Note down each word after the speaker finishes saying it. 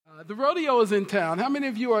The rodeo is in town. How many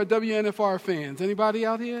of you are WNFR fans? Anybody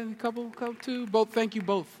out here? A couple, two? Both? Thank you,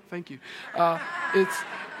 both. Thank you.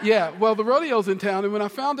 Well, the rodeo's in town, and when I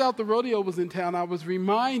found out the rodeo was in town, I was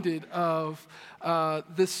reminded of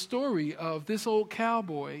this story of this old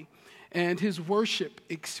cowboy and his worship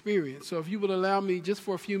experience. So if you would allow me just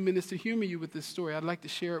for a few minutes to humor you with this story, I'd like to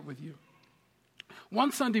share it with you.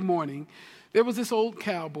 One Sunday morning, there was this old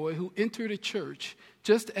cowboy who entered a church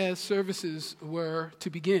just as services were to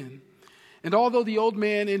begin. And although the old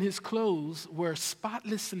man and his clothes were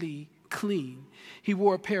spotlessly clean, he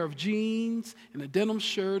wore a pair of jeans and a denim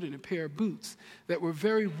shirt and a pair of boots that were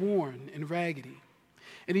very worn and raggedy.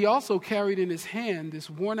 And he also carried in his hand this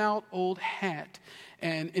worn-out old hat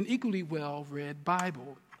and an equally well-read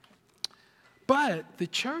Bible. But the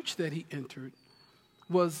church that he entered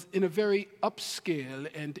was in a very upscale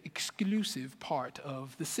and exclusive part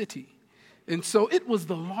of the city. And so it was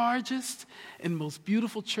the largest and most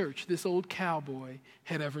beautiful church this old cowboy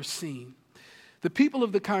had ever seen. The people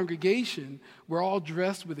of the congregation were all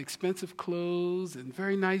dressed with expensive clothes and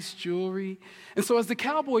very nice jewelry. And so as the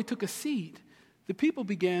cowboy took a seat, the people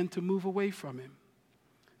began to move away from him.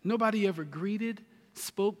 Nobody ever greeted,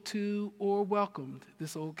 spoke to, or welcomed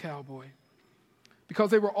this old cowboy because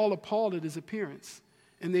they were all appalled at his appearance,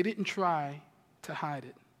 and they didn't try to hide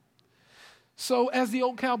it. So as the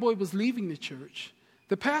old cowboy was leaving the church,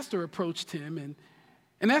 the pastor approached him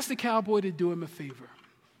and asked the cowboy to do him a favor.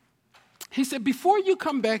 He said, before you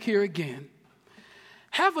come back here again,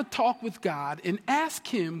 have a talk with God and ask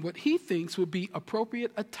him what he thinks would be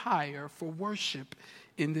appropriate attire for worship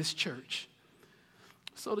in this church.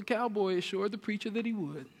 So the cowboy assured the preacher that he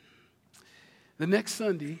would. The next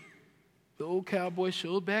Sunday, the old cowboy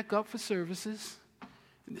showed back up for services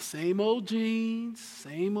in the same old jeans,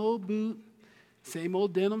 same old boot, same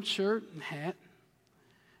old denim shirt and hat.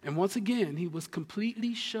 And once again, he was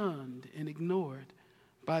completely shunned and ignored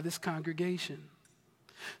by this congregation.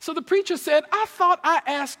 So the preacher said, I thought I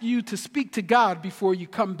asked you to speak to God before you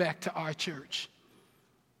come back to our church.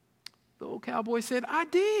 The old cowboy said, I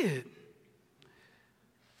did.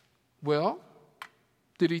 Well,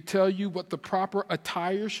 did he tell you what the proper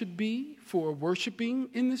attire should be for worshiping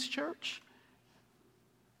in this church?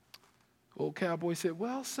 Old cowboy said,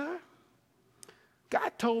 well, sir,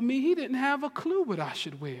 God told me he didn't have a clue what I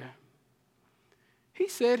should wear. He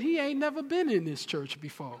said he ain't never been in this church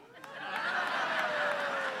before.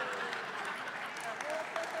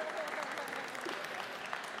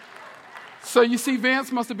 So you see,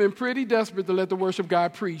 Vance must have been pretty desperate to let the worship guy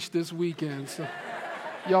preach this weekend. So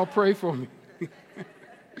y'all pray for me.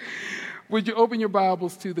 Would you open your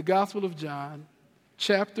Bibles to the Gospel of John,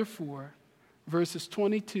 chapter 4, verses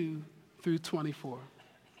 22 through 24.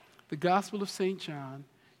 The Gospel of St. John,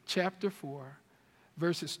 chapter 4,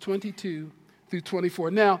 verses 22 through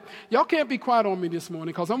 24. Now, y'all can't be quiet on me this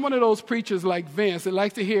morning because I'm one of those preachers like Vance that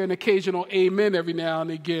likes to hear an occasional amen every now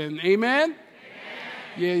and again. Amen?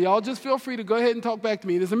 Yeah, y'all just feel free to go ahead and talk back to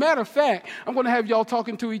me. And as a matter of fact, I'm going to have y'all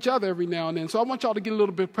talking to each other every now and then. So I want y'all to get a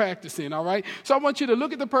little bit of practice in, all right? So I want you to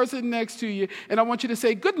look at the person next to you, and I want you to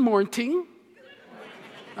say, good morning.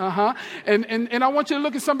 And I want you to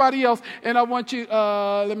look at somebody else, and I want you,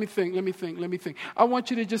 let me think. I want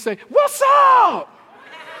you to just say, what's up?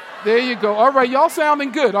 There you go. All right, y'all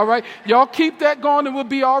sounding good, all right? Y'all keep that going and we'll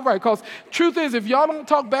be all right. Because truth is, if y'all don't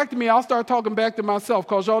talk back to me, I'll start talking back to myself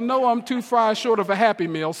because y'all know I'm 2 fries short of a Happy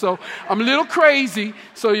Meal. So I'm a little crazy.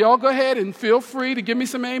 So y'all go ahead and feel free to give me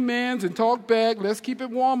some amens and talk back. Let's keep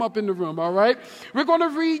it warm up in the room, all right? We're going to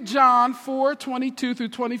read John 4, 22 through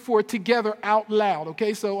 24 together out loud,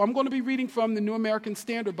 okay? So I'm going to be reading from the New American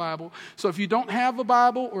Standard Bible. So if you don't have a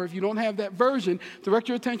Bible or if you don't have that version, direct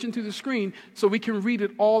your attention to the screen so we can read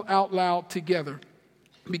it all out loud together.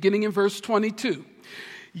 Beginning in verse 22.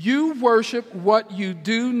 You worship what you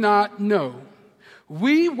do not know.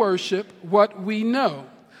 We worship what we know,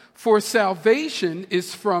 for salvation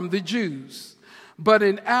is from the Jews. But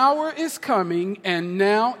an hour is coming, and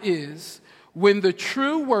now is, when the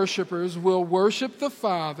true worshipers will worship the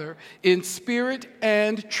Father in spirit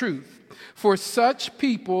and truth. For such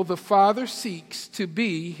people the Father seeks to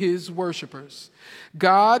be his worshipers.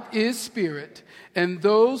 God is spirit, and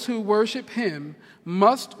those who worship him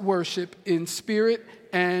must worship in spirit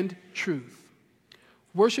and truth.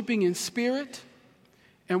 Worshiping in spirit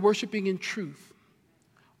and worshiping in truth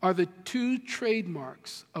are the two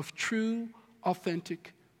trademarks of true,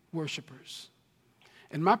 authentic worshipers.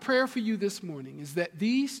 And my prayer for you this morning is that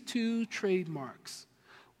these two trademarks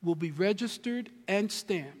will be registered and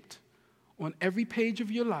stamped on every page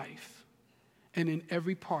of your life and in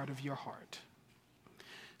every part of your heart.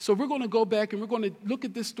 So we're going to go back and we're going to look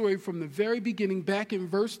at this story from the very beginning, back in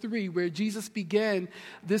verse 3, where Jesus began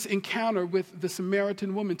this encounter with the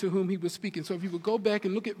Samaritan woman to whom he was speaking. So if you would go back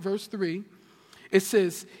and look at verse 3, it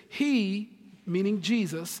says, he, meaning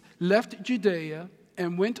Jesus, left Judea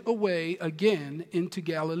and went away again into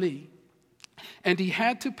Galilee. And he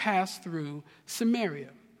had to pass through Samaria.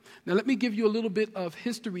 Now, let me give you a little bit of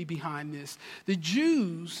history behind this. The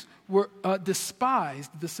Jews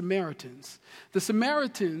despised the Samaritans. The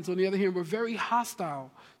Samaritans, on the other hand, were very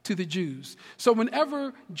hostile to the Jews. So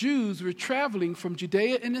whenever Jews were traveling from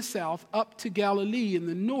Judea in the south up to Galilee in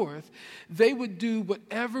the north, they would do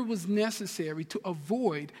whatever was necessary to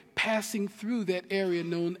avoid passing through that area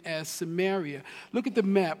known as Samaria. Look at the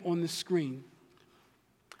map on the screen.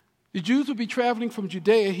 The Jews would be traveling from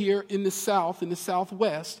Judea here in the south, in the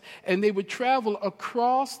southwest, and they would travel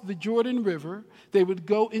across the Jordan River. They would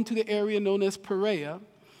go into the area known as Perea.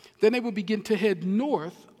 Then they would begin to head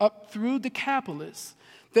north up through Decapolis.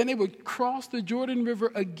 Then they would cross the Jordan River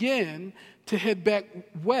again to head back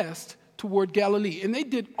west toward Galilee. And they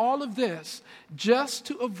did all of this just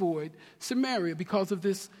to avoid Samaria because of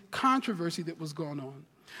this controversy that was going on.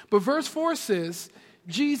 But verse 4 says,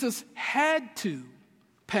 Jesus had to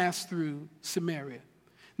pass through Samaria.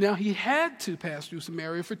 Now, he had to pass through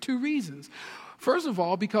Samaria for two reasons. First of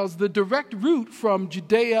all, because the direct route from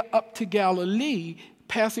Judea up to Galilee,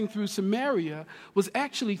 passing through Samaria, was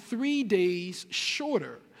actually 3 days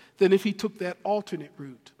shorter than if he took that alternate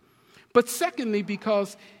route. But secondly,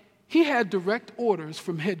 because he had direct orders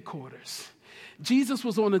from headquarters. Jesus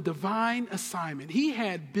was on a divine assignment. He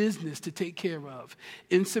had business to take care of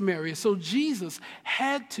in Samaria. So Jesus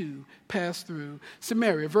had to pass through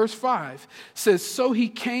Samaria. Verse 5 says, so he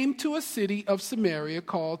came to a city of Samaria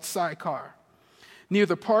called Sychar, near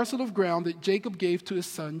the parcel of ground that Jacob gave to his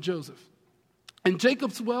son Joseph. And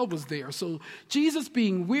Jacob's well was there. So Jesus,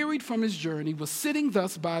 being wearied from his journey, was sitting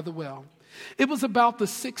thus by the well. It was about the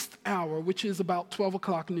 6th hour, which is about 12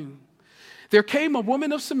 o'clock noon. There came a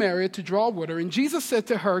woman of Samaria to draw water, and Jesus said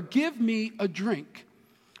to her, give me a drink.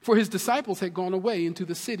 For his disciples had gone away into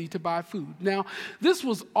the city to buy food. Now, this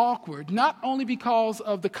was awkward, not only because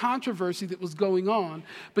of the controversy that was going on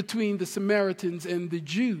between the Samaritans and the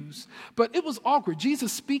Jews, but it was awkward.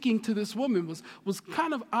 Jesus speaking to this woman was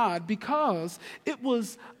kind of odd because it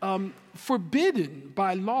was forbidden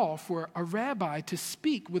by law for a rabbi to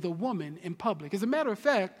speak with a woman in public. As a matter of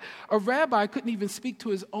fact, a rabbi couldn't even speak to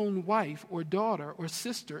his own wife or daughter or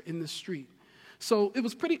sister in the street. So it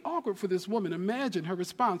was pretty awkward for this woman. Imagine her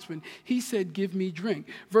response when he said, give me drink.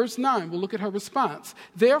 Verse 9, we'll look at her response.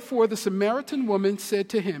 Therefore, the Samaritan woman said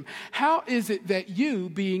to him, how is it that you,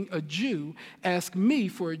 being a Jew, ask me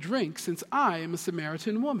for a drink, since I am a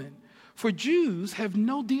Samaritan woman? For Jews have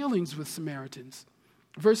no dealings with Samaritans.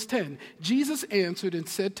 Verse 10, Jesus answered and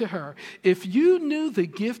said to her, if you knew the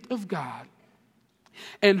gift of God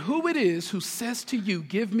and who it is who says to you,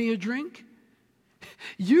 give me a drink,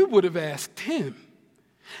 you would have asked him,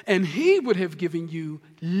 and he would have given you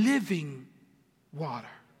living water.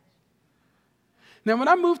 Now, when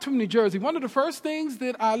I moved from New Jersey, one of the first things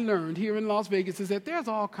that I learned here in Las Vegas is that there's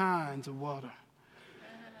all kinds of water.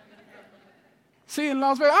 See, in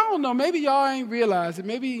Las Vegas, I don't know, maybe y'all ain't realized it.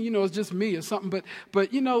 Maybe, it's just me or something.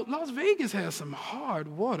 But Las Vegas has some hard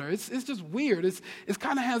water. It's just weird. It's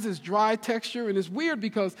kind of has this dry texture, and it's weird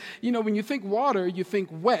because, when you think water, you think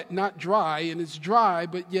wet, not dry, and it's dry,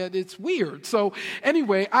 but yet it's weird. So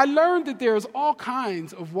anyway, I learned that there's all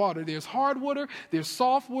kinds of water. There's hard water, there's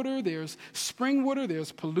soft water, there's spring water,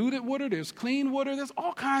 there's polluted water, there's clean water, there's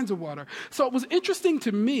all kinds of water. So it was interesting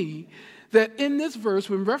to me that in this verse,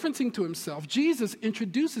 when referencing to himself, Jesus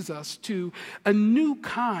introduces us to a new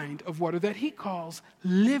kind of water that he calls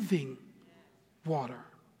living water.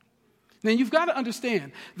 Now, you've got to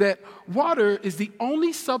understand that water is the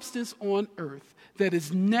only substance on earth that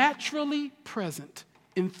is naturally present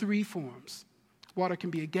in 3 forms. Water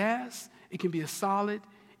can be a gas, it can be a solid,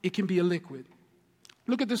 it can be a liquid.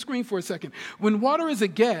 Look at the screen for a second. When water is a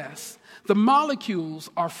gas, the molecules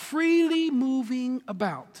are freely moving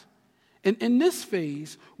about. And in this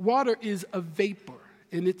phase, water is a vapor,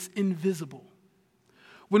 and it's invisible.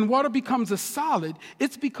 When water becomes a solid,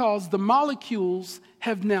 it's because the molecules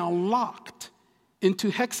have now locked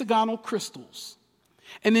into hexagonal crystals.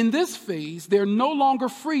 And in this phase, they're no longer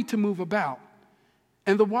free to move about,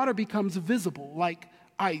 and the water becomes visible, like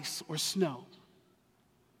ice or snow.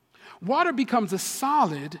 Water becomes a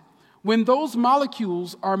solid when those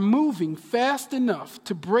molecules are moving fast enough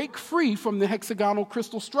to break free from the hexagonal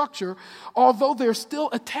crystal structure, although they're still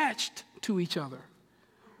attached to each other.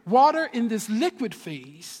 Water in this liquid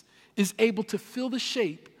phase is able to fill the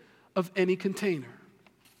shape of any container.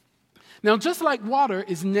 Now, just like water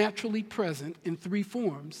is naturally present in three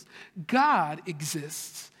forms, God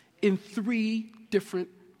exists in three different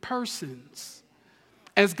persons.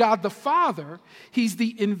 As God the Father, he's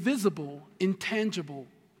the invisible, intangible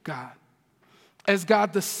God. As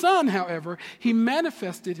God the Son, however, he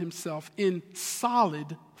manifested himself in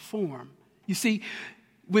solid form. You see,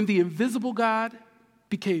 when the invisible God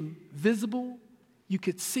became visible, you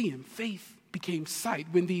could see him. Faith became sight.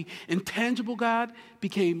 When the intangible God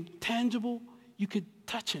became tangible, you could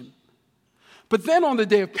touch him. But then on the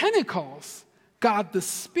day of Pentecost, God the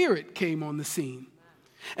Spirit came on the scene.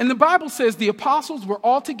 And the Bible says the apostles were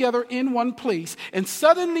all together in one place, and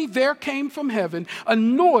suddenly there came from heaven a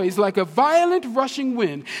noise like a violent rushing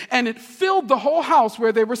wind, and it filled the whole house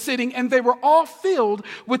where they were sitting, and they were all filled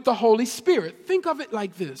with the Holy Spirit. Think of it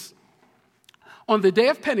like this. On the day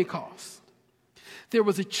of Pentecost, there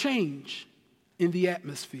was a change in the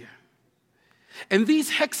atmosphere. And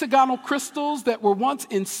these hexagonal crystals that were once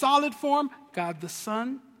in solid form, God the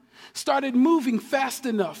Son, started moving fast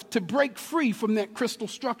enough to break free from that crystal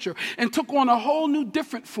structure and took on a whole new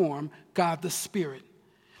different form, God the Spirit.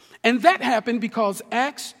 And that happened because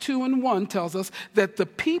Acts 2:1 tells us that the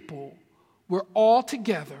people were all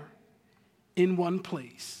together in one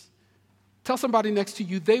place. Tell somebody next to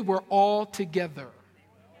you, they were all together.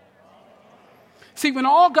 See, when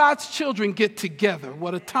all God's children get together,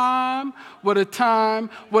 what a time, what a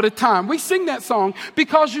time, what a time. We sing that song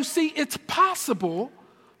because, you see, it's possible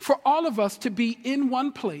for all of us to be in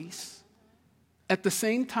one place at the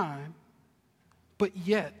same time, but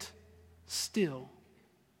yet still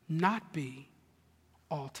not be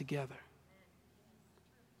all together.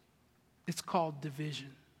 It's called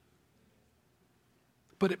division.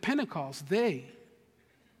 But at Pentecost, they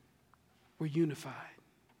were unified.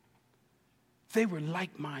 They were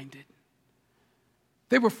like-minded.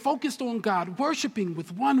 They were focused on God, worshiping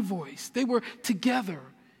with one voice. They were together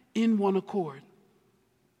in one accord.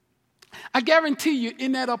 I guarantee you,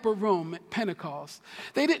 in that upper room at Pentecost,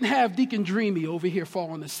 they didn't have Deacon Dreamy over here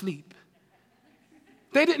falling asleep.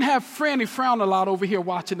 They didn't have Franny Frown-a-lot over here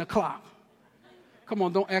watching the clock. Come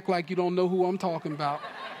on, don't act like you don't know who I'm talking about.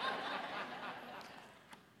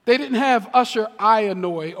 They didn't have Usher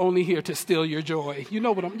Ionoi only here to steal your joy. You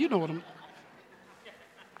know what I'm.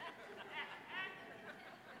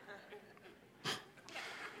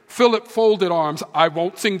 Philip folded arms. I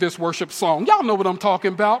won't sing this worship song. Y'all know what I'm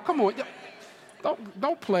talking about. Come on.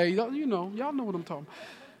 Don't play. Y'all know what I'm talking about.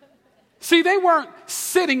 See, they weren't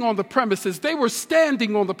sitting on the premises. They were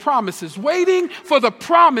standing on the promises, waiting for the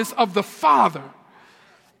promise of the Father.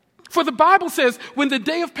 For the Bible says when the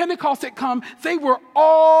day of Pentecost had come, they were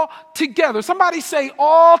all together. Somebody say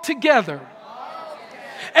all together.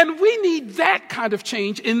 And we need that kind of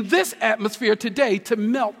change in this atmosphere today to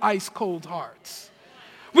melt ice cold hearts.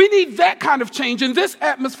 We need that kind of change in this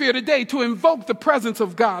atmosphere today to invoke the presence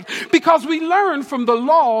of God, because we learn from the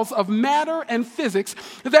laws of matter and physics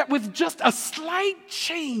that with just a slight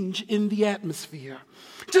change in the atmosphere,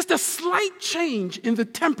 just a slight change in the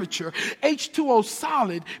temperature, H2O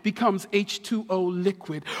solid becomes H2O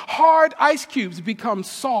liquid. Hard ice cubes become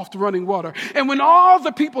soft running water. And when all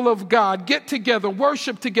the people of God get together,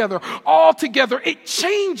 worship together, all together, it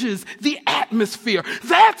changes the atmosphere.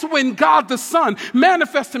 That's when God the Son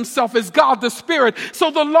manifests himself as God the Spirit.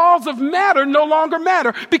 So the laws of matter no longer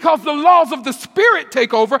matter, because the laws of the Spirit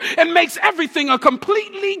take over and makes everything a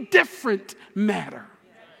completely different matter.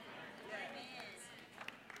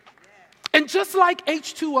 And just like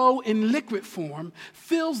H2O in liquid form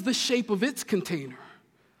fills the shape of its container,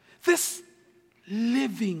 this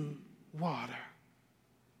living water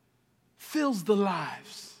fills the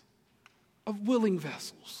lives of willing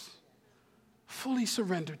vessels, fully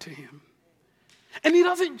surrendered to him. And he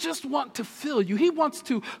doesn't just want to fill you, he wants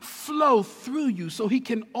to flow through you so he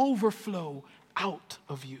can overflow out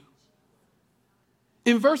of you.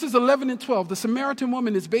 In verses 11 and 12, the Samaritan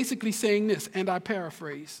woman is basically saying this, and I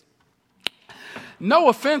paraphrase. No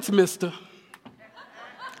offense, mister,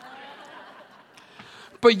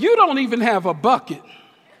 but you don't even have a bucket.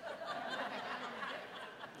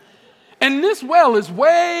 And this well is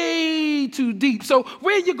way too deep. So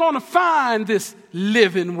where are you going to find this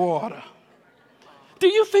living water? Do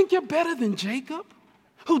you think you're better than Jacob,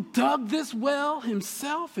 who dug this well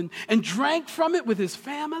himself and drank from it with his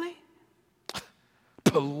family?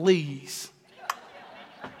 Please.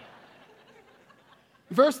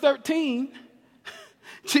 Verse 13.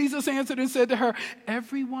 Jesus answered and said to her,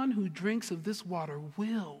 everyone who drinks of this water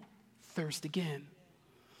will thirst again.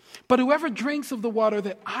 But whoever drinks of the water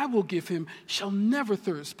that I will give him shall never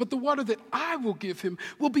thirst. But the water that I will give him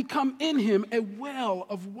will become in him a well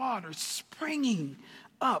of water springing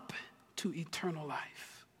up to eternal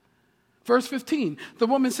life. Verse 15, the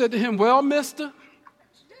woman said to him, well, mister,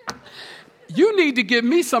 you need to give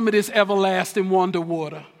me some of this everlasting wonder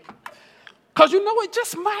water. Because you know, it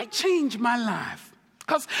just might change my life.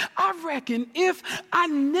 Because I reckon if I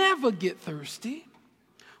never get thirsty,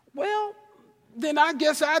 well, then I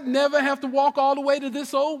guess I'd never have to walk all the way to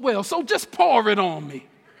this old well. So just pour it on me.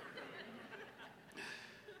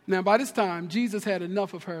 Now, by this time, Jesus had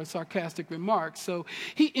enough of her sarcastic remarks, so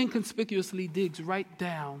he inconspicuously digs right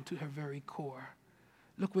down to her very core.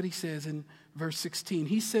 Look what he says in verse 16.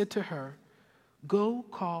 He said to her, go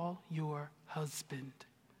call your husband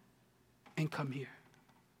and come here.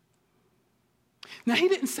 Now, he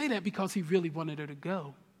didn't say that because he really wanted her to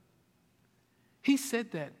go. He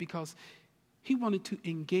said that because he wanted to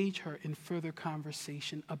engage her in further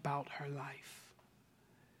conversation about her life.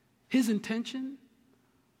 His intention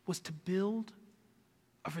was to build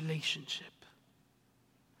a relationship.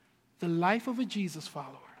 The life of a Jesus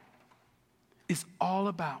follower is all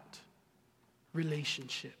about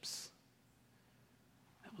relationships.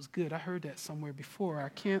 That was good. I heard that somewhere before. I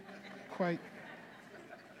can't quite.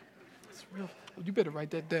 It's real. You better write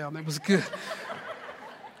that down. That was good.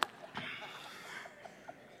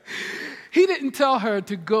 He didn't tell her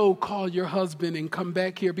to go call your husband and come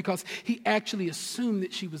back here because he actually assumed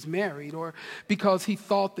that she was married or because he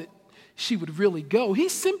thought that she would really go. He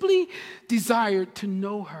simply desired to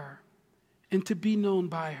know her and to be known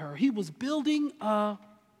by her. He was building a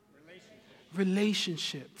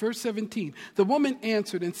relationship. Verse 17, the woman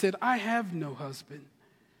answered and said, I have no husband.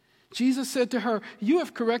 Jesus said to her, you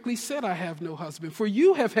have correctly said, I have no husband, for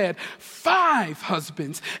you have had 5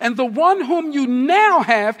 husbands, and the one whom you now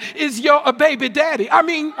have is your baby daddy.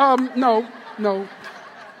 No,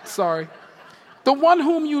 sorry. The one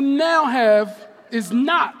whom you now have is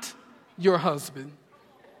not your husband.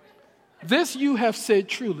 This you have said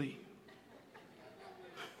truly.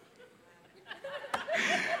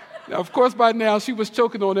 Now, of course, by now she was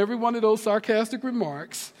choking on every one of those sarcastic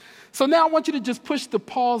remarks. So now I want you to just push the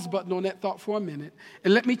pause button on that thought for a minute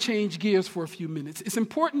and let me change gears for a few minutes. It's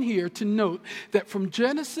important here to note that from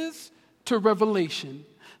Genesis to Revelation,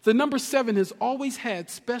 the number 7 has always had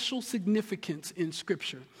special significance in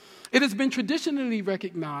Scripture. It has been traditionally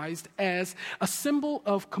recognized as a symbol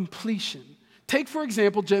of completion. Take, for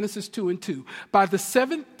example, Genesis 2:2. By the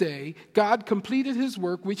 7th day, God completed his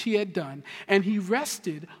work which he had done, and he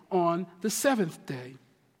rested on the 7th day.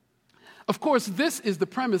 Of course, this is the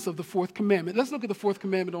premise of the 4th commandment. Let's look at the 4th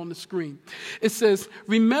commandment on the screen. It says,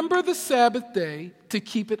 remember the Sabbath day to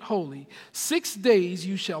keep it holy. 6 days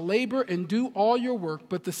you shall labor and do all your work,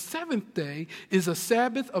 but the 7th day is a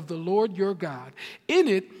Sabbath of the Lord your God. In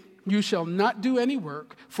it you shall not do any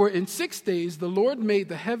work, for in 6 days the Lord made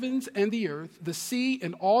the heavens and the earth, the sea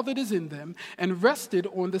and all that is in them, and rested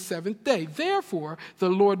on the 7th day. Therefore the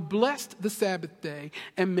Lord blessed the Sabbath day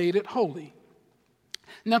and made it holy.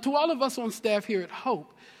 Now, to all of us on staff here at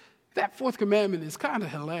Hope, that 4th commandment is kind of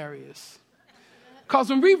hilarious. Because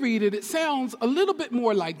when we read it, it sounds a little bit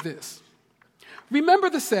more like this. Remember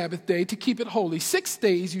the Sabbath day to keep it holy. 6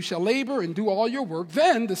 days you shall labor and do all your work.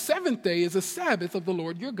 Then the 7th day is a Sabbath of the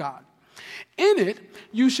Lord your God. In it,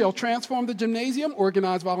 you shall transform the gymnasium,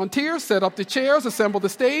 organize volunteers, set up the chairs, assemble the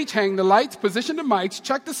stage, hang the lights, position the mics,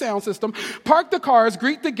 check the sound system, park the cars,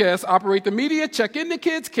 greet the guests, operate the media, check in the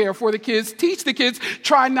kids, care for the kids, teach the kids,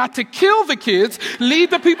 try not to kill the kids,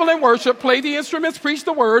 lead the people in worship, play the instruments, preach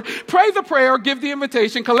the word, pray the prayer, give the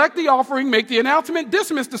invitation, collect the offering, make the announcement,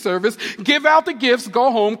 dismiss the service, give out the gifts,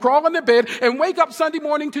 go home, crawl into bed, and wake up Sunday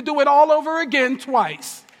morning to do it all over again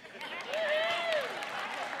twice.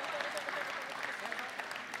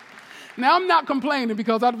 Now, I'm not complaining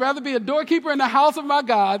because I'd rather be a doorkeeper in the house of my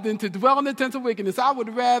God than to dwell in the tents of wickedness. I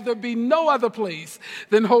would rather be no other place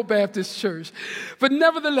than Hope Baptist Church. But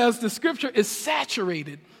nevertheless, the scripture is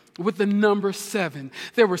saturated with the number 7.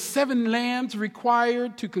 There were 7 lambs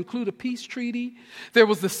required to conclude a peace treaty. There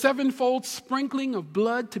was the 7-fold sprinkling of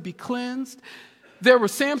blood to be cleansed. There were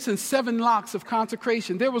Samson's 7 locks of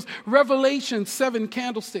consecration. There was Revelation's 7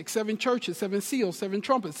 candlesticks, 7 churches, 7 seals, 7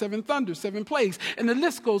 trumpets, 7 thunders, 7 plagues. And the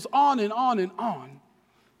list goes on and on and on.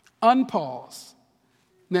 Unpause.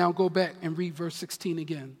 Now go back and read verse 16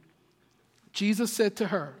 again. Jesus said to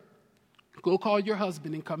her, go call your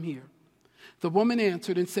husband and come here. The woman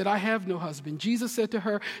answered and said, I have no husband. Jesus said to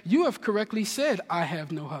her, you have correctly said, I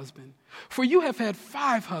have no husband. For you have had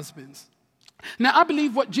 5 husbands. Now, I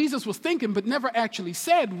believe what Jesus was thinking but never actually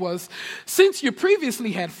said was, since you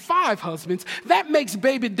previously had 5 husbands, that makes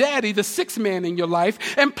baby daddy the 6th man in your life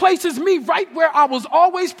and places me right where I was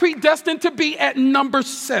always predestined to be at number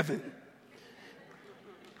 7.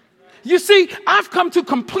 You see, I've come to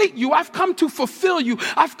complete you. I've come to fulfill you.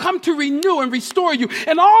 I've come to renew and restore you.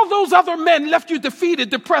 And all those other men left you defeated,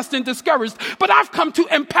 depressed, and discouraged. But I've come to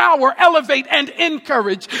empower, elevate, and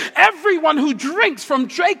encourage. Everyone who drinks from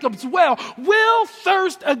Jacob's well will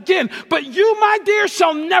thirst again. But you, my dear,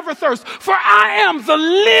 shall never thirst, for I am the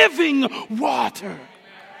living water.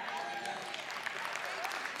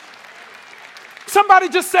 Somebody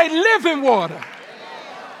just say living water.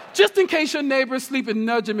 Just in case your neighbor is sleeping,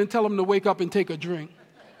 nudge him and tell him to wake up and take a drink.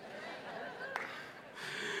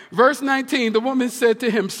 Verse 19, the woman said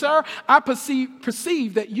to him, Sir, I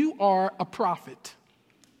perceive that you are a prophet.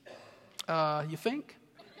 You think?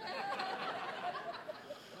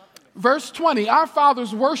 Verse 20, our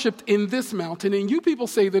fathers worshipped in this mountain, and you people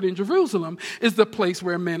say that in Jerusalem is the place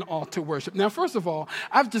where men ought to worship. Now, first of all,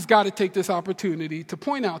 I've just got to take this opportunity to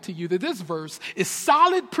point out to you that this verse is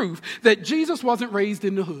solid proof that Jesus wasn't raised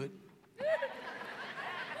in the hood.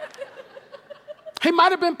 He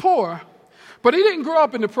might have been poor, but he didn't grow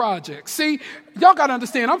up in the projects. See, y'all got to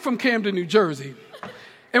understand, I'm from Camden, New Jersey.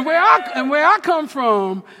 And where I come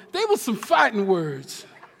from, there was some fighting words.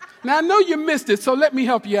 Now, I know you missed it, so let me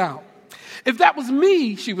help you out. If that was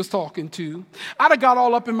me she was talking to, I'd have got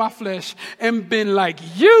all up in my flesh and been like,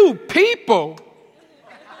 you people.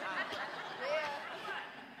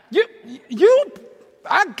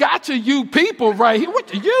 I got you people right here.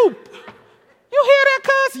 What, you hear that,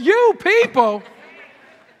 cuz? You people.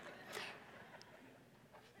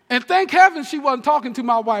 And thank heaven she wasn't talking to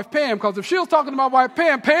my wife, Pam, because if she was talking to my wife,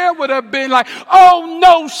 Pam would have been like, oh,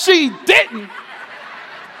 no, she didn't.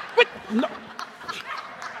 But no,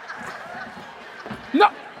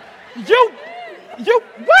 you,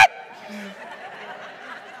 what?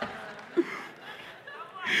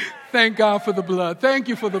 Thank God for the blood. Thank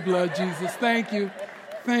you for the blood, Jesus. Thank you.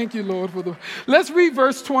 Thank you, Lord, for the... Let's read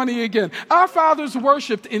verse 20 again. Our fathers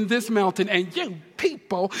worshipped in this mountain, and you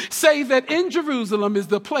people say that in Jerusalem is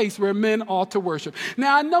the place where men ought to worship.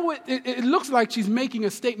 Now, I know it looks like she's making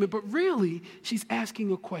a statement, but really, she's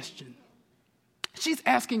asking a question. She's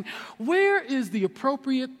asking, where is the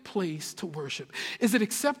appropriate place to worship? Is it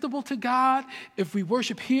acceptable to God if we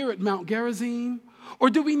worship here at Mount Gerizim? Or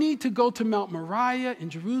do we need to go to Mount Moriah in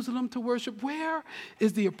Jerusalem to worship? Where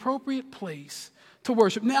is the appropriate place to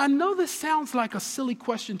worship? Now, I know this sounds like a silly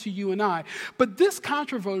question to you and I, but this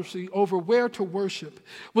controversy over where to worship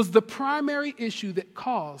was the primary issue that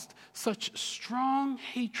caused such strong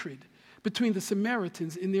hatred between the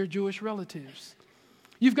Samaritans and their Jewish relatives.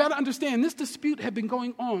 You've got to understand, this dispute had been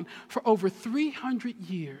going on for over 300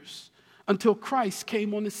 years until Christ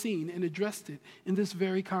came on the scene and addressed it in this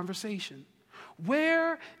very conversation.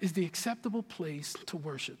 Where is the acceptable place to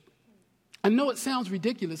worship? I know it sounds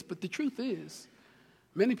ridiculous, but the truth is,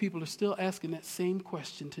 many people are still asking that same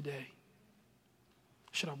question today.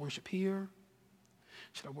 Should I worship here?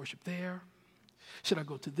 Should I worship there? Should I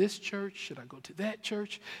go to this church? Should I go to that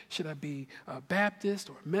church? Should I be a Baptist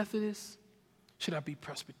or Methodist? Should I be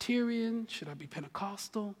Presbyterian? Should I be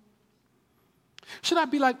Pentecostal? Should I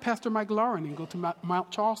be like Pastor Mike Lauren and go to Mount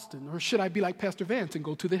Charleston? Or should I be like Pastor Vance and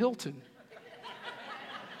go to the Hilton?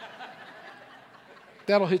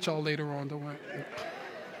 That'll hit y'all later on, don't worry.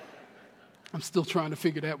 I'm still trying to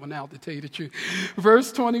figure that one out, to tell you the truth.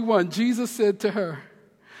 Verse 21, Jesus said to her,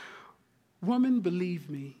 Woman, believe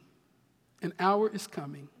me, an hour is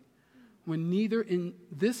coming when neither in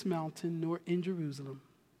this mountain nor in Jerusalem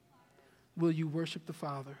will you worship the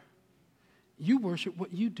Father. You worship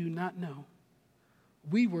what you do not know.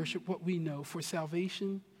 We worship what we know, for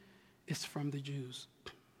salvation is from the Jews.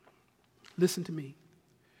 Listen to me.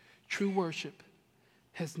 True worship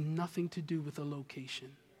has nothing to do with a location,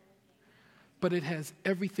 but it has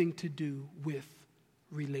everything to do with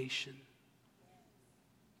relation.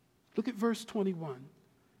 Look at verse 21.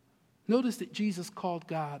 Notice that Jesus called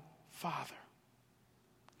God Father.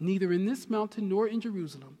 Neither in this mountain nor in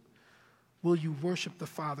Jerusalem will you worship the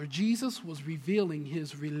Father. Jesus was revealing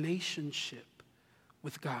his relationship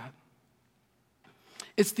with God.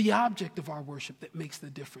 It's the object of our worship that makes the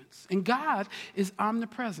difference. And God is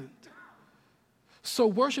omnipresent. So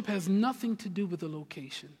worship has nothing to do with the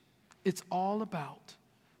location. It's all about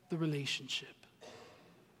the relationship.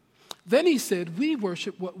 Then he said, we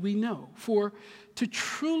worship what we know. For to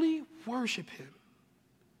truly worship him,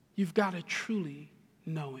 you've got to truly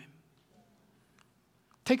know him.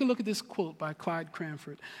 Take a look at this quote by Clyde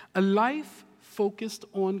Cranford. A life focused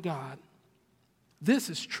on God, this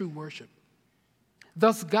is true worship.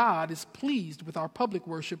 Thus, God is pleased with our public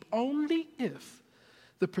worship only if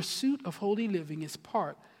the pursuit of holy living is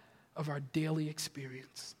part of our daily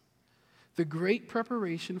experience. The great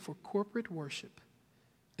preparation for corporate worship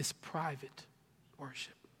is private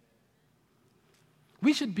worship.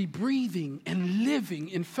 We should be breathing and living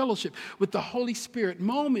in fellowship with the Holy Spirit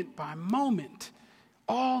moment by moment,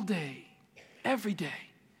 all day, every day.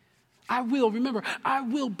 I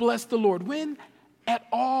will bless the Lord. When? At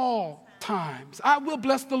all times. I will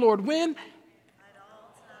bless the Lord. When?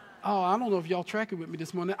 Oh, I don't know if y'all tracking with me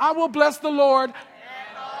this morning. I will bless the Lord,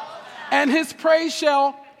 and his praise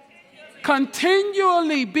shall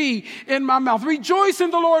continually be in my mouth. Rejoice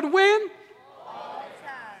in the Lord when?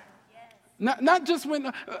 Not just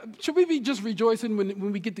when, should we be just rejoicing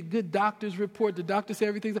when we get the good doctor's report, the doctor say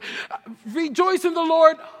everything's, rejoice in the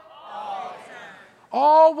Lord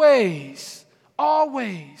always,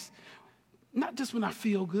 always. Not just when I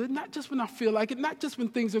feel good, not just when I feel like it, not just when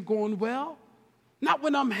things are going well, not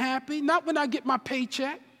when I'm happy, not when I get my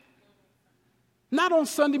paycheck, not on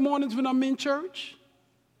Sunday mornings when I'm in church.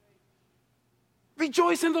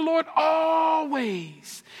 Rejoice in the Lord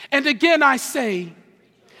always. And again I say,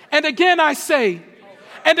 and again I say,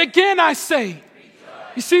 and again I say.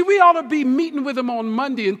 You see, we ought to be meeting with him on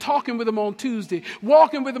Monday and talking with him on Tuesday,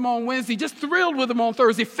 walking with him on Wednesday, just thrilled with him on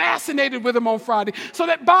Thursday, fascinated with him on Friday, so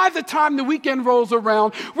that by the time the weekend rolls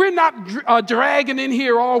around, we're not dragging in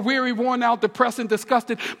here all weary, worn out, depressed, and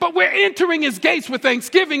disgusted, but we're entering his gates with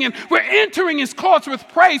thanksgiving and we're entering his courts with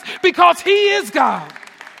praise because he is God.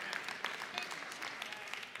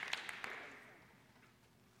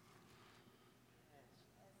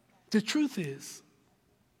 The truth is,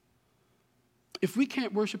 if we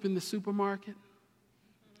can't worship in the supermarket,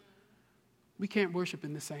 we can't worship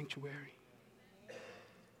in the sanctuary.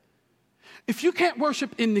 If you can't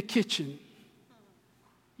worship in the kitchen,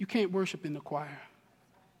 you can't worship in the choir.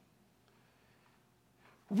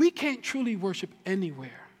 We can't truly worship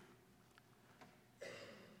anywhere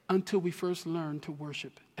until we first learn to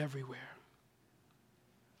worship everywhere.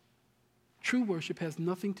 True worship has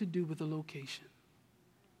nothing to do with the location.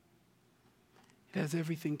 It has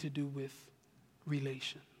everything to do with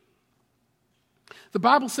relation. The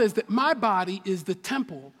Bible says that my body is the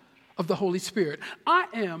temple of the Holy Spirit. I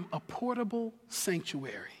am a portable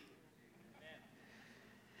sanctuary.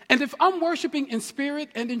 And if I'm worshiping in spirit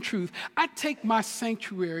and in truth, I take my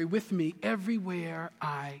sanctuary with me everywhere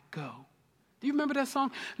I go. Do you remember that song?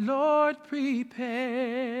 Lord,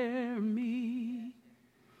 prepare me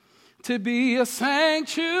to be a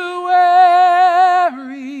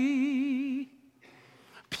sanctuary,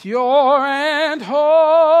 pure and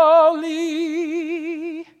holy,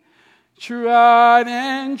 tried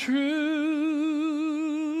and true,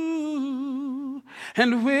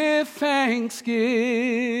 and with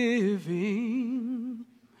thanksgiving,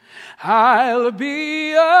 I'll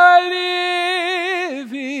be a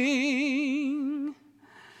living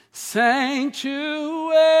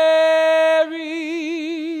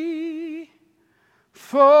sanctuary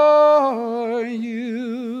for you.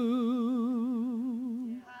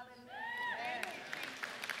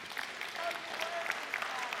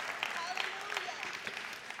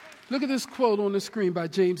 Look at this quote on the screen by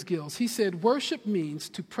James Gills. He said, worship means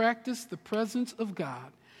to practice the presence of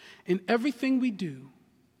God in everything we do,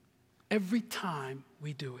 every time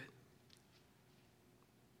we do it.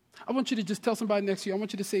 I want you to just tell somebody next to you, I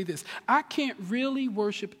want you to say this: I can't really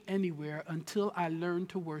worship anywhere until I learn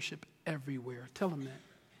to worship everywhere. Tell them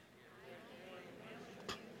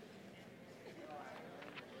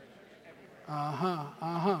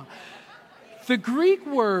that. The Greek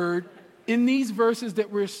word in these verses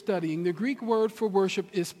that we're studying, the Greek word for worship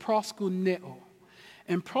is proskuneo.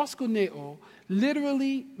 And proskuneo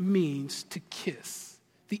literally means to kiss.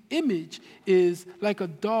 The image is like a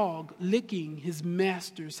dog licking his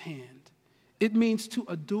master's hand. It means to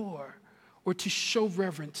adore or to show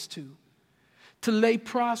reverence to lay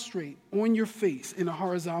prostrate on your face in a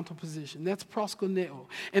horizontal position. That's proskuneo.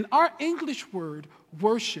 And our English word,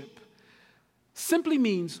 worship, simply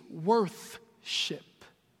means worthship.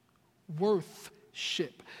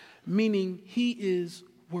 Worthship, meaning he is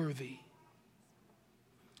worthy.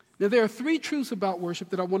 Now, there are three truths about worship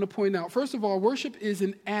that I want to point out. First of all, worship is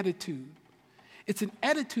an attitude. It's an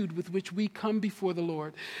attitude with which we come before the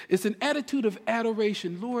Lord. It's an attitude of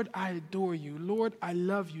adoration. Lord, I adore you. Lord, I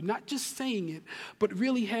love you. Not just saying it, but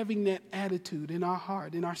really having that attitude in our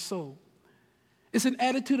heart, in our soul. It's an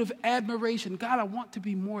attitude of admiration. God, I want to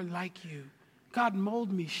be more like you. God,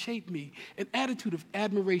 mold me, shape me. An attitude of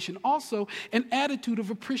admiration. Also, an attitude of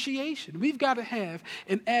appreciation. We've got to have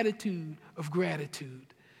an attitude of gratitude.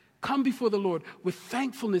 Come before the Lord with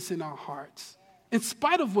thankfulness in our hearts. In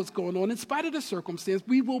spite of what's going on, in spite of the circumstance,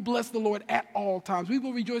 we will bless the Lord at all times. We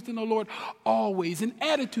will rejoice in the Lord always. An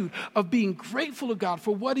attitude of being grateful to God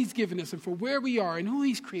for what he's given us and for where we are and who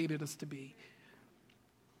he's created us to be.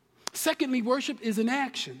 Secondly, worship is an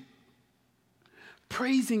action.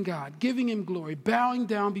 praising God, giving him glory, bowing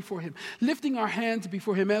down before him, lifting our hands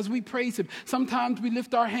before him as we praise him. Sometimes we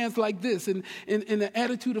lift our hands like this in an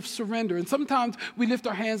attitude of surrender. And sometimes we lift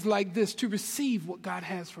our hands like this to receive what God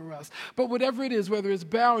has for us. But whatever it is, whether it's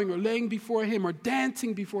bowing or laying before him or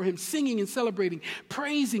dancing before him, singing and celebrating,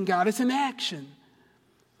 praising God, it's an action.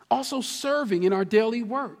 Also serving in our daily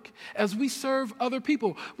work. As we serve other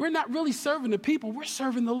people, we're not really serving the people, we're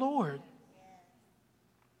serving the Lord.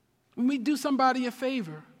 When we do somebody a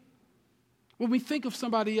favor, when we think of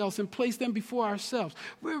somebody else and place them before ourselves,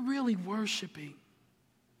 we're really worshiping.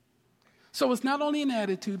 So it's not only an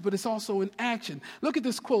attitude, but it's also an action. Look at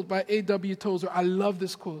this quote by A.W. Tozer. I love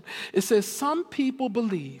this quote. It says, some people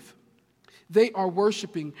believe they are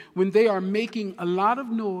worshiping when they are making a lot of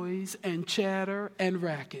noise and chatter and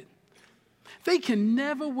racket. They can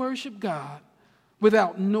never worship God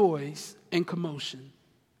without noise and commotion.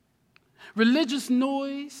 Religious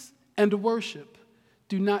noise and worship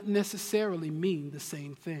do not necessarily mean the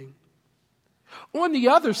same thing. On the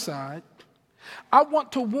other side, I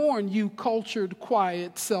want to warn you cultured,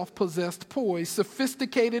 quiet, self-possessed, poised,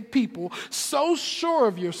 sophisticated people so sure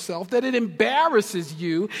of yourself that it embarrasses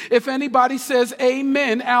you if anybody says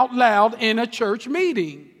amen out loud in a church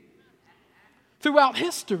meeting. Throughout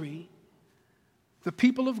history, the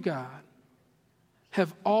people of God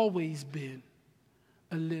have always been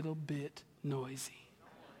a little bit noisy.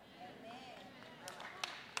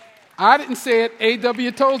 I didn't say it.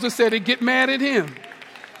 A.W. Tozer said it. Get mad at him.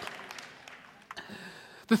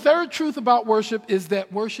 The third truth about worship is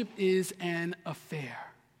that worship is an affair.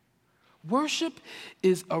 Worship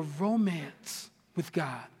is a romance with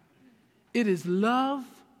God. It is love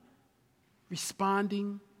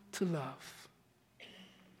responding to love.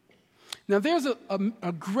 Now, there's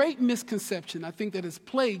a great misconception, I think, that has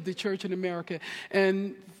plagued the church in America,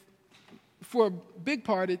 and for a big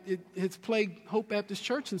part, it has plagued Hope Baptist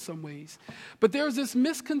Church in some ways. But there's this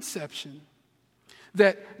misconception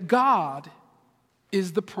that God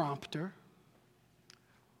is the prompter.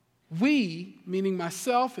 We, meaning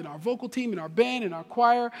myself and our vocal team and our band and our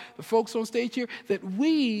choir, the folks on stage here, that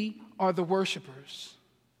we are the worshipers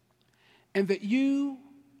and that you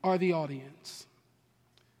are the audience.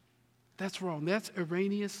 That's wrong. That's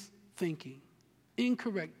erroneous thinking.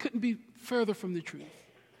 Incorrect. Couldn't be further from the truth.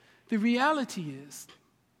 The reality is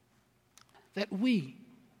that we,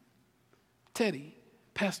 Teddy,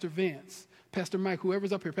 Pastor Vance, Pastor Mike,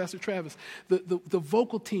 whoever's up here, Pastor Travis, the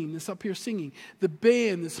vocal team that's up here singing, the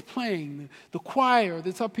band that's playing, the choir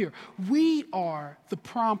that's up here, we are the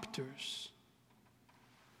prompters.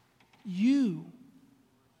 You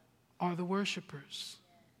are the worshipers.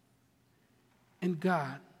 And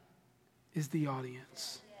God is the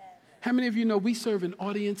audience. How many of you know we serve an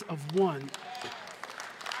audience of one?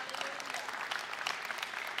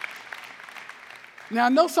 Now, I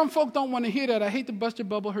know some folk don't want to hear that. I hate to bust your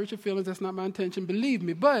bubble, hurt your feelings. That's not my intention, believe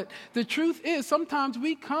me. But the truth is, sometimes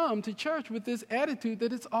we come to church with this attitude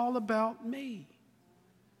that it's all about me.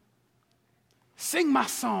 Sing my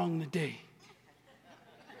song today.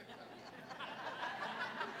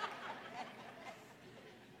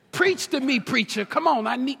 Preach to me, preacher. Come on,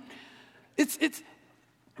 I need...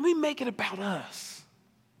 We make it about us.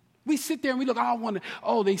 We sit there and we look,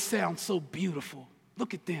 they sound so beautiful.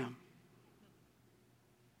 Look at them.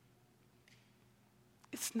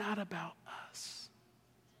 It's not about us.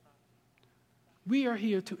 We are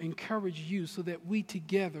here to encourage you so that we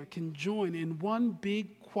together can join in one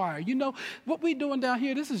big choir. You know, what we're doing down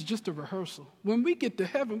here, this is just a rehearsal. When we get to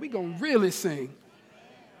heaven, we're going to really sing.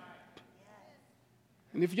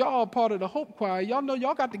 And if y'all are part of the Hope Choir, y'all know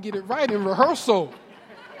y'all got to get it right in rehearsal.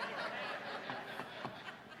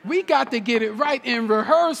 We got to get it right in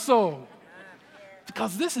rehearsal.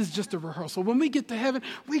 Because this is just a rehearsal. When we get to heaven,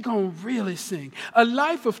 we're going to really sing. A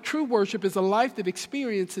life of true worship is a life that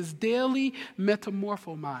experiences daily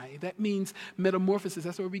metamorphomai. That means metamorphosis.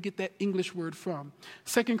 That's where we get that English word from.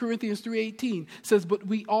 2 Corinthians 3:18 says, but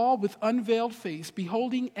we all with unveiled face,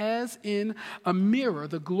 beholding as in a mirror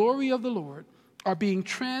the glory of the Lord, are being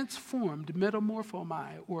transformed,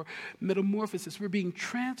 metamorphomai, or metamorphosis. We're being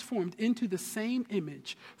transformed into the same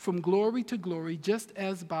image from glory to glory, just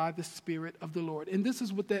as by the Spirit of the Lord. And this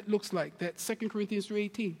is what that looks like. That 2 Corinthians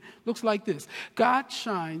 3:18 looks like this. God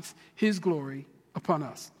shines his glory upon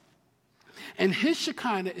us. And his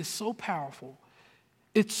Shekinah is so powerful,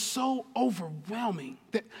 it's so overwhelming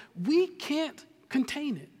that we can't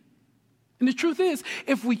contain it. And the truth is,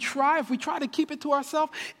 if we try to keep it to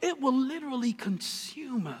ourselves, it will literally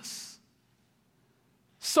consume us.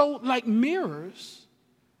 So, like mirrors,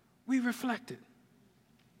 we reflect it.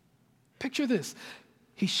 Picture this.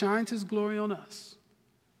 He shines his glory on us.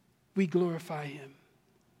 We glorify him.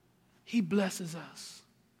 He blesses us.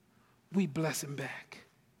 We bless him back.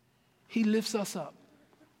 He lifts us up.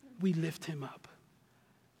 We lift him up.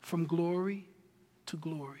 From glory to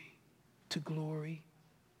glory, to glory,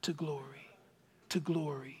 to glory, to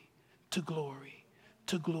glory, to glory,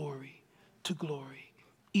 to glory, to glory,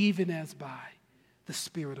 even as by the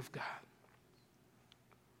Spirit of God.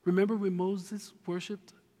 Remember when Moses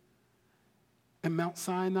worshiped at Mount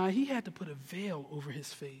Sinai? He had to put a veil over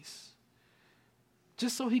his face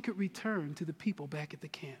just so he could return to the people back at the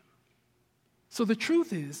camp. So the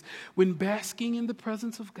truth is, when basking in the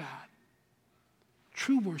presence of God,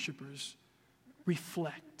 true worshipers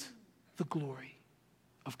reflect the glory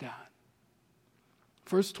of God.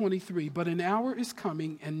 Verse 23, but an hour is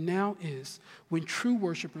coming and now is when true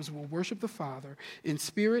worshipers will worship the Father in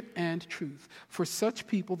spirit and truth. For such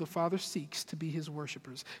people the Father seeks to be his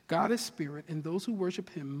worshipers. God is spirit, and those who worship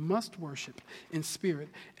him must worship in spirit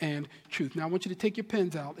and truth. Now I want you to take your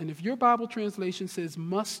pens out, and if your Bible translation says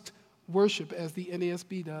must worship, as the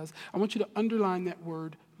NASB does, I want you to underline that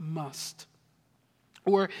word must.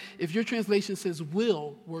 Or if your translation says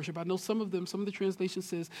will worship, I know some of the translation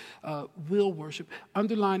says will worship,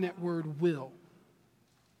 underline that word will.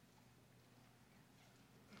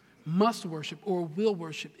 Must worship or will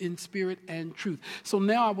worship in spirit and truth. So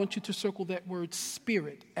now I want you to circle that word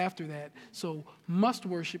spirit after that. So must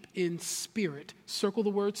worship in spirit. Circle the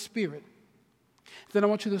word spirit. Then I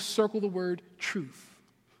want you to circle the word truth.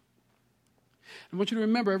 I want you to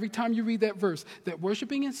remember every time you read that verse that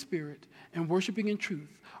worshiping in spirit and worshiping in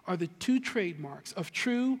truth are the two trademarks of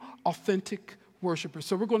true, authentic worshipers.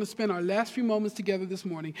 So we're going to spend our last few moments together this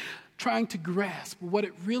morning trying to grasp what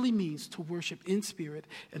it really means to worship in spirit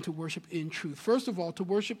and to worship in truth. First of all, to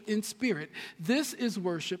worship in spirit, this is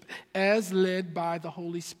worship as led by the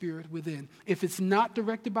Holy Spirit within. If it's not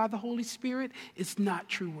directed by the Holy Spirit, it's not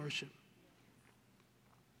true worship.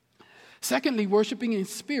 Secondly, worshiping in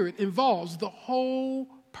spirit involves the whole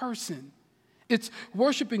person. It's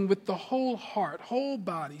worshiping with the whole heart, whole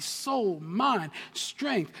body, soul, mind,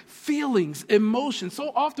 strength, feelings, emotions.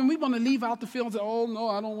 So often we want to leave out the feelings that, oh, no,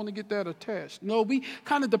 I don't want to get that attached. No, we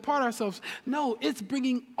kind of depart ourselves. No, it's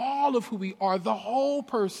bringing all of who we are, the whole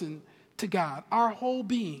person, to God, our whole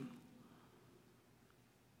being.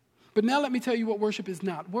 But now let me tell you what worship is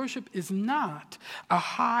not. Worship is not a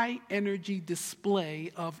high-energy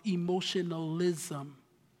display of emotionalism.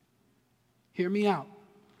 Hear me out.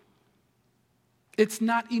 It's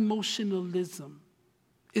not emotionalism.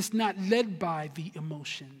 It's not led by the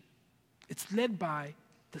emotion. It's led by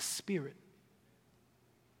the Spirit.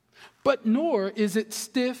 But nor is it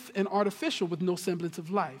stiff and artificial with no semblance of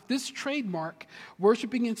life. This trademark,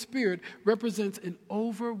 worshiping in spirit, represents an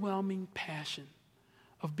overwhelming passion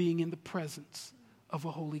of being in the presence of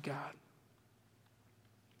a holy God.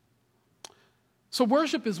 So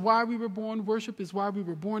worship is why we were born. Worship is why we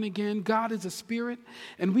were born again. God is a spirit,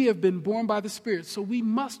 and we have been born by the Spirit. So we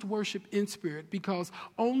must worship in spirit because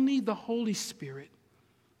only the Holy Spirit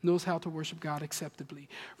knows how to worship God acceptably.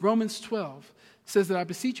 Romans 12 says that I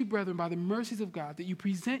beseech you, brethren, by the mercies of God, that you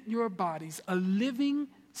present your bodies a living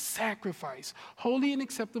sacrifice, holy and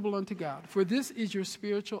acceptable unto God. For this is your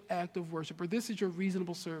spiritual act of worship, or this is your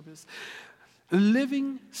reasonable service. A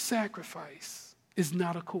living sacrifice is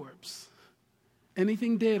not a corpse.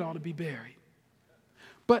 Anything dead ought to be buried.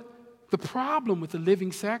 But the problem with the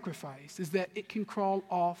living sacrifice is that it can crawl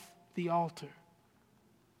off the altar.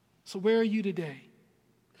 So where are you today?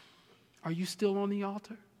 Are you still on the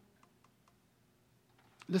altar?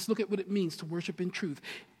 Let's look at what it means to worship in truth.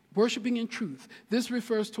 Worshiping in truth. This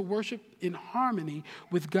refers to worship in harmony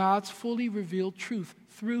with God's fully revealed truth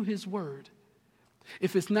through his word.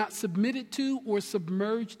 If it's not submitted to or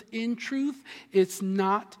submerged in truth, it's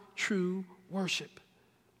not true worship.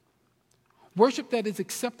 Worship that is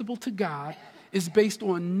acceptable to God is based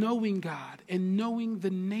on knowing God and knowing the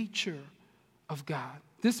nature of God.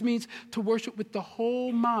 This means to worship with the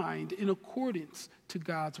whole mind in accordance to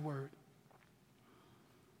God's word.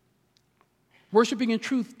 Worshiping in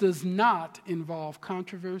truth does not involve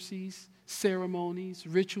controversies, ceremonies,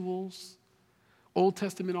 rituals, Old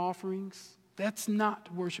Testament offerings. That's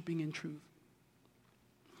not worshiping in truth.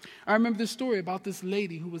 I remember this story about this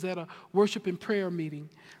lady who was at a worship and prayer meeting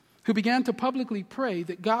who began to publicly pray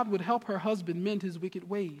that God would help her husband mend his wicked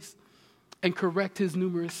ways and correct his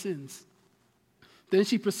numerous sins. Then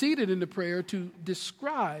she proceeded in the prayer to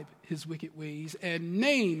describe his wicked ways and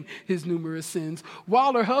name his numerous sins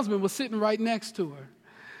while her husband was sitting right next to her.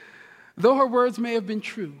 Though her words may have been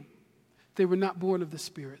true, they were not born of the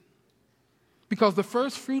Spirit. Because the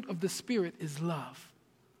first fruit of the Spirit is love.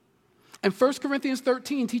 And 1 Corinthians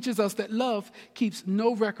 13 teaches us that love keeps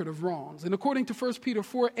no record of wrongs. And according to 1 Peter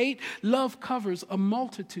 4:8, love covers a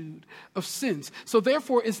multitude of sins. So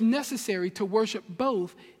therefore, it's necessary to worship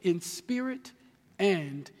both in spirit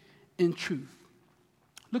and in truth.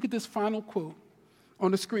 Look at this final quote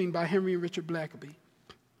on the screen by Henry and Richard Blackaby.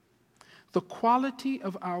 The quality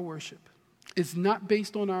of our worship is not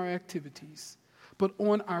based on our activities, but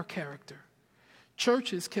on our character.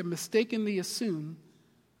 Churches can mistakenly assume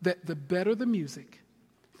that the better the music,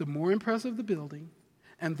 the more impressive the building,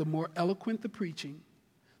 and the more eloquent the preaching,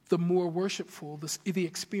 the more worshipful the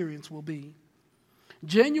experience will be.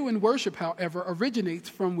 Genuine worship, however, originates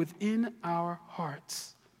from within our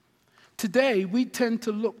hearts. Today, we tend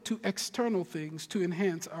to look to external things to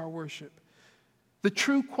enhance our worship. The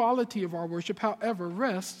true quality of our worship, however,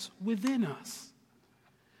 rests within us.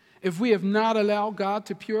 If we have not allowed God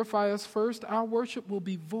to purify us first, our worship will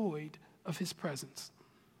be void of his presence.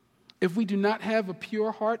 If we do not have a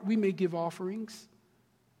pure heart, we may give offerings,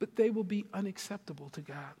 but they will be unacceptable to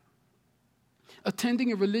God.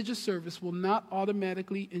 Attending a religious service will not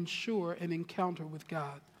automatically ensure an encounter with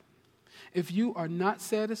God. If you are not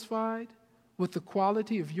satisfied with the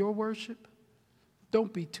quality of your worship,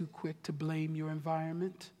 don't be too quick to blame your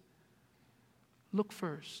environment. Look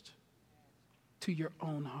first to your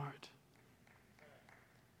own heart.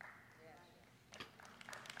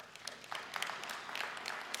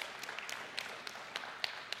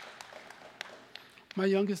 My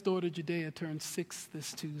youngest daughter, Judea, turned 6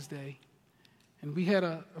 this Tuesday. And we had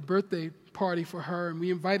a birthday party for her, and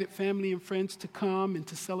we invited family and friends to come and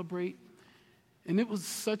to celebrate. And it was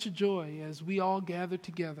such a joy as we all gathered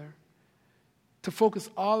together to focus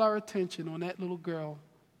all our attention on that little girl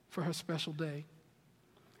for her special day.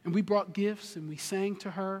 And we brought gifts, and we sang to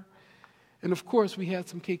her. And of course, we had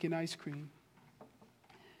some cake and ice cream.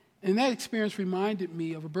 And that experience reminded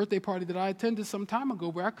me of a birthday party that I attended some time ago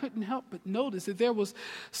where I couldn't help but notice that there was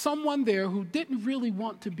someone there who didn't really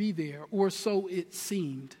want to be there, or so it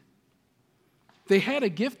seemed. They had a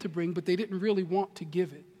gift to bring, but they didn't really want to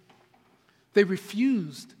give it. They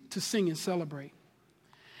refused to sing and celebrate.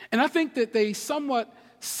 And I think that they somewhat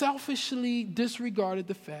selfishly disregarded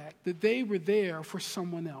the fact that they were there for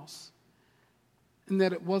someone else and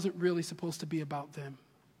that it wasn't really supposed to be about them.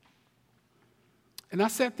 And I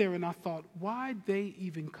sat there and I thought, why'd they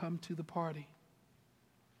even come to the party?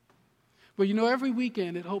 Well, you know, every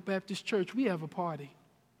weekend at Hope Baptist Church, we have a party.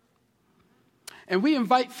 And we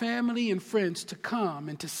invite family and friends to come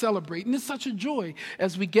and to celebrate. And it's such a joy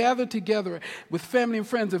as we gather together with family and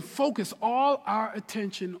friends and focus all our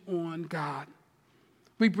attention on God.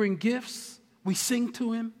 We bring gifts, we sing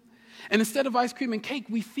to him, and instead of ice cream and cake,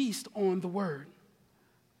 we feast on the word.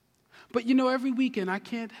 But you know, every weekend I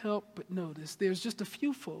can't help but notice there's just a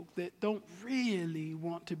few folk that don't really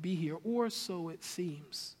want to be here, or so it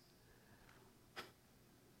seems.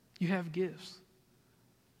 You have gifts,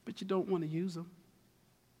 but you don't want to use them.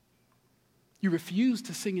 You refuse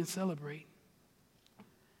to sing and celebrate.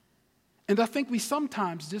 And I think we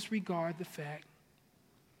sometimes disregard the fact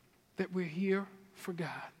that we're here for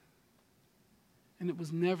God. And it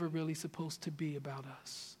was never really supposed to be about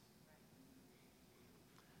us.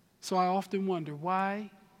 So I often wonder,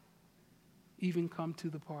 why even come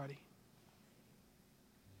to the party?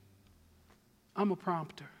 I'm a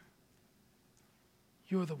prompter.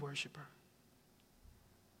 You're the worshiper.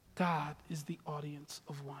 God is the audience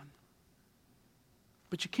of one.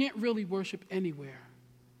 But you can't really worship anywhere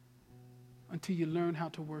until you learn how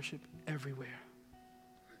to worship everywhere.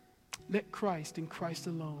 Let Christ and Christ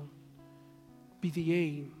alone be the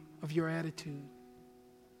aim of your attitude,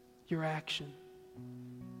 your action,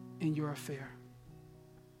 and your affair.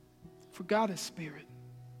 For God is spirit.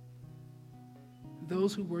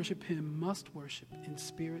 Those who worship him must worship in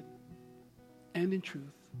spirit and in truth,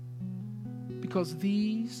 because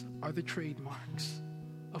these are the trademarks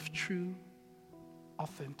of true,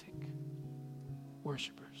 authentic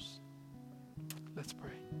worshipers. Let's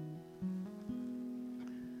pray.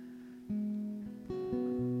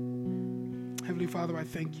 Heavenly Father, I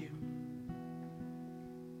thank you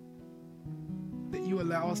that you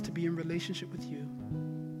allow us to be in relationship with you.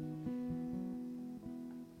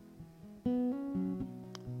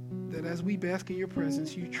 That as we bask in your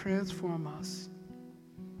presence, you transform us.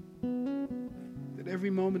 That every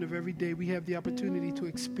moment of every day we have the opportunity to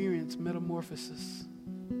experience metamorphosis,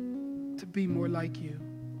 to be more like you,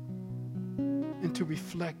 and to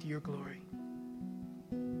reflect your glory.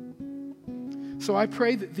 So I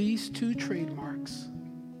pray that these two trademarks,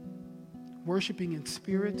 worshiping in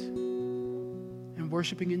spirit and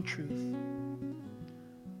worshiping in truth,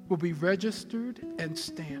 will be registered and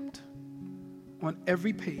stamped on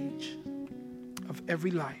every page of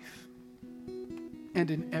every life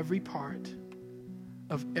and in every part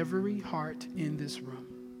of every heart in this room.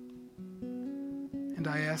 And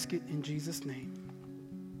I ask it in Jesus' name.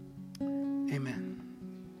 Amen.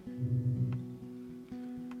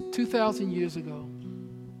 2,000 years ago,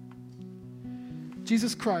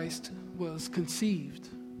 Jesus Christ was conceived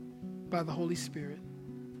by the Holy Spirit.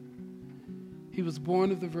 He was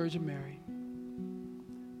born of the Virgin Mary.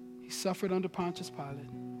 He suffered under Pontius Pilate.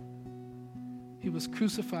 He was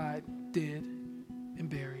crucified, dead, and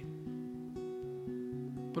buried.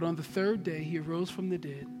 But on the third day, he arose from the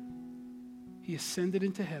dead. He ascended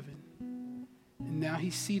into heaven. And now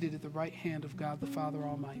he's seated at the right hand of God the Father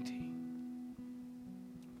Almighty.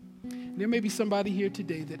 There may be somebody here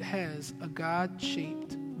today that has a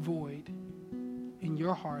God-shaped void in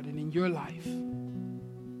your heart and in your life.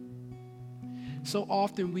 So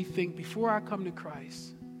often we think, before I come to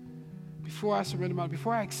Christ, before I surrender my life,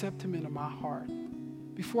 before I accept him into my heart,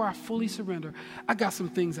 before I fully surrender, I got some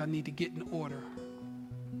things I need to get in order.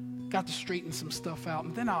 Got to straighten some stuff out,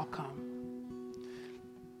 and then I'll come.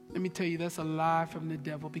 Let me tell you, that's a lie from the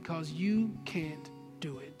devil, because you can't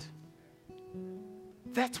do it.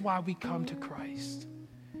 That's why we come to Christ,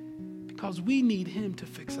 because we need him to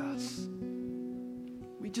fix us.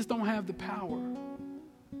 We just don't have the power.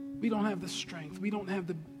 We don't have the strength. We don't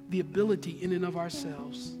have the ability in and of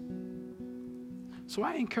ourselves. So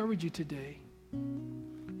I encourage you today.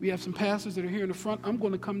 We have some pastors that are here in the front. I'm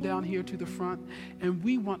going to come down here to the front, and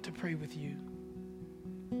we want to pray with you.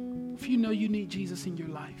 If you know you need Jesus in your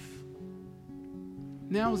life,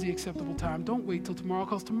 now is the acceptable time. Don't wait till tomorrow,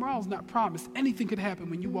 because tomorrow's not promised. Anything could happen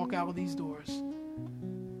when you walk out of these doors.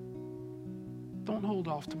 Don't hold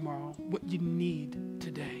off tomorrow what you need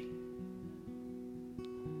today.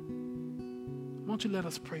 Won't you let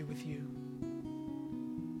us pray with you?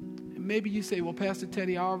 And maybe you say, well, Pastor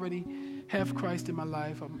Teddy, I already have Christ in my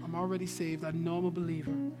life. I'm already saved. I know I'm a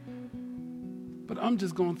believer. But I'm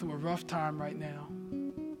just going through a rough time right now.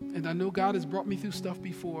 And I know God has brought me through stuff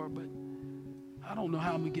before, but I don't know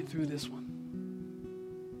how I'm going to get through this one.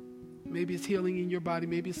 Maybe it's healing in your body.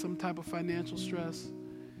 Maybe it's some type of financial stress.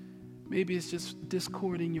 Maybe it's just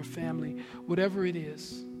discord in your family. Whatever it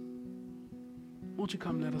is, won't you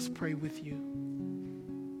come let us pray with you?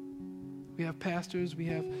 We have pastors. We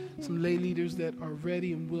have some lay leaders that are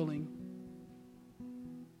ready and willing.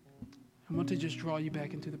 I want to just draw you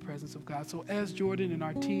back into the presence of God. So as Jordan and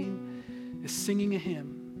our team is singing a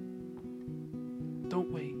hymn,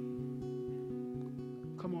 don't wait.